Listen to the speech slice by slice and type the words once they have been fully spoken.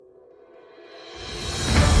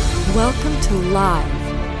Welcome to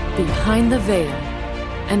Live, Behind the Veil,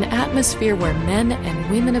 an atmosphere where men and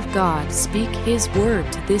women of God speak His word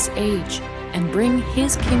to this age and bring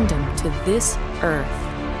His kingdom to this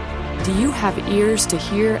earth. Do you have ears to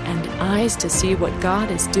hear and eyes to see what God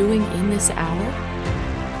is doing in this hour?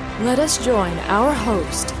 Let us join our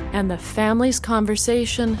host and the family's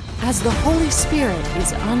conversation as the Holy Spirit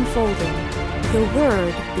is unfolding the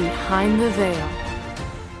Word behind the veil.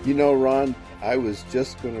 You know, Ron, I was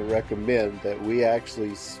just going to recommend that we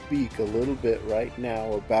actually speak a little bit right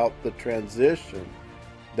now about the transition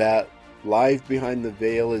that Live Behind the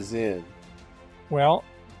Veil is in. Well,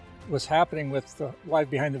 what's happening with the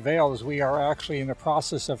Live Behind the Veil is we are actually in the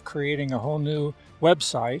process of creating a whole new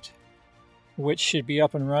website, which should be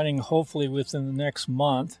up and running hopefully within the next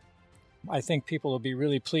month. I think people will be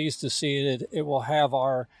really pleased to see that it will have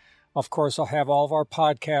Of course, I'll have all of our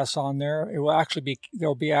podcasts on there.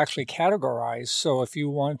 They'll be actually categorized. So if you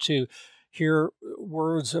want to hear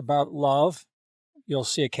words about love, you'll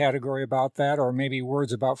see a category about that, or maybe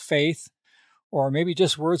words about faith, or maybe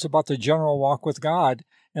just words about the general walk with God.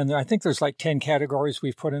 And I think there's like 10 categories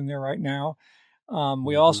we've put in there right now.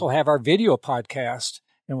 We also have our video podcast,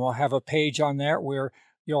 and we'll have a page on that where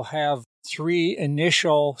you'll have 3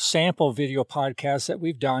 initial sample video podcasts that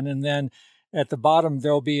we've done, and then at the bottom,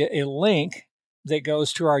 there'll be a link that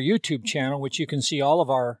goes to our YouTube channel, which you can see all of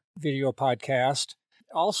our video podcast.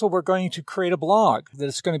 Also, we're going to create a blog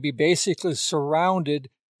that's going to be basically surrounded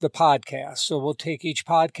the podcast. So we'll take each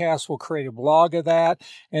podcast, we'll create a blog of that,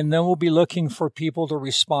 and then we'll be looking for people to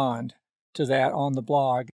respond to that on the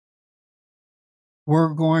blog.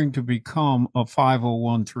 We're going to become a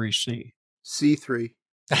 501(c)(3). C3.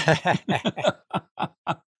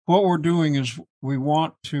 What we're doing is we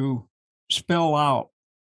want to spell out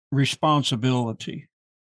responsibility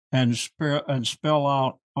and spell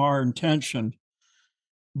out our intention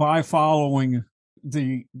by following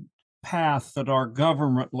the path that our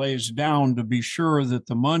government lays down to be sure that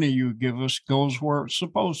the money you give us goes where it's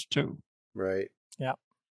supposed to. Right. Yeah.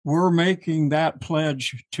 We're making that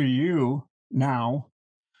pledge to you now,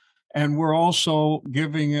 and we're also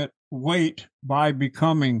giving it weight by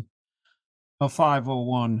becoming a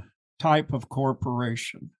 501 type of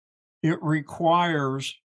corporation. It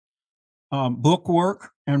requires bookwork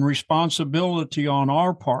and responsibility on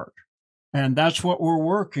our part. And that's what we're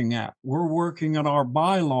working at. We're working at our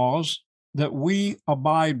bylaws that we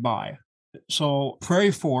abide by. So pray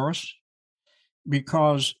for us,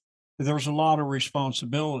 because there's a lot of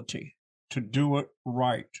responsibility to do it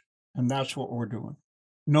right. And that's what we're doing.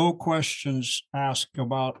 No questions asked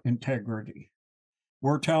about integrity.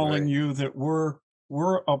 We're telling you that we're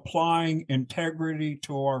applying integrity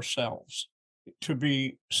to ourselves to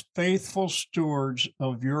be faithful stewards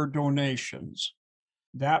of your donations.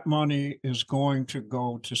 That money is going to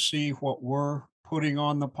go to see what we're putting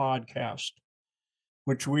on the podcast,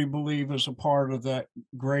 which we believe is a part of that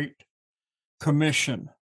great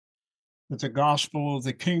commission that the gospel of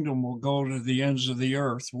the kingdom will go to the ends of the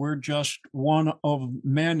earth. We're just one of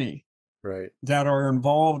many that are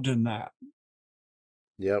involved in that.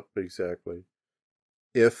 Yep, exactly.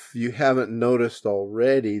 If you haven't noticed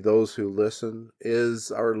already, those who listen,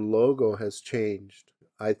 is our logo has changed.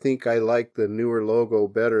 I think I like the newer logo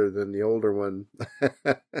better than the older one.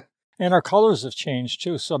 And our colors have changed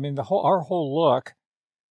too. So, I mean, our whole look,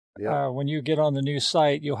 when you get on the new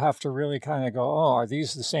site, you'll have to really kind of go, oh, are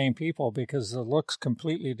these the same people? Because the look's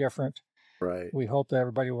completely different. Right. We hope that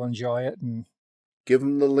everybody will enjoy it. And give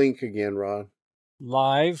them the link again, Ron.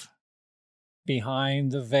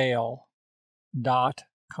 LiveBehindTheVeil.com.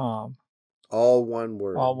 All one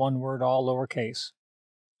word. All one word, all lowercase.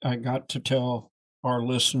 I got to tell our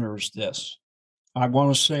listeners this. I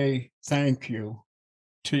want to say thank you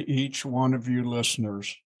to each one of you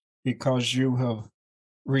listeners, because you have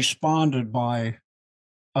responded by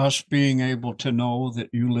us being able to know that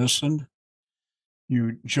you listened,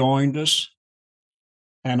 you joined us,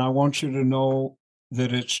 and I want you to know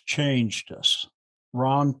that it's changed us.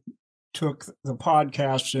 Ron took the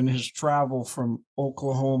podcast in his travel from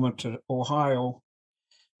Oklahoma to Ohio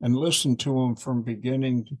and listened to them from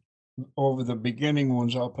over the beginning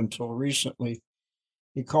ones up until recently.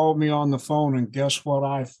 He called me on the phone, and guess what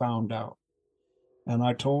I found out? And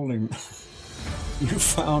I told him, you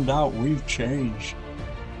found out we've changed.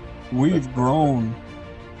 We've grown.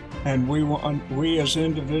 And we as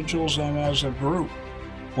individuals and as a group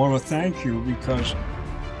want to thank you, because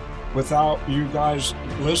without you guys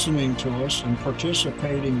listening to us and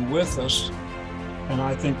participating with us, and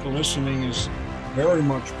I think listening is very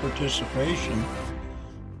much participation,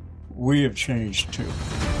 we have changed too.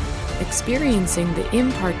 Experiencing the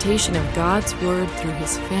impartation of God's Word through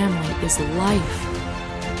His family is life.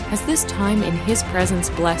 Has this time in His presence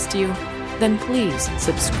blessed you? Then please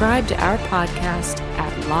subscribe to our podcast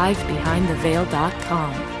at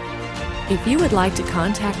livebehindtheveil.com. If you would like to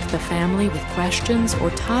contact the family with questions or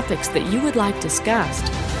topics that you would like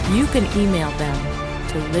discussed, you can email them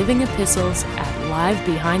to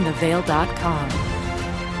livingepistles@livebehindtheveil.com.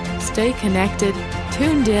 Stay connected,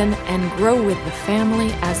 tuned in, and grow with the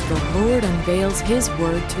family as the Lord unveils His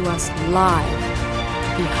Word to us live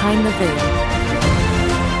behind the veil.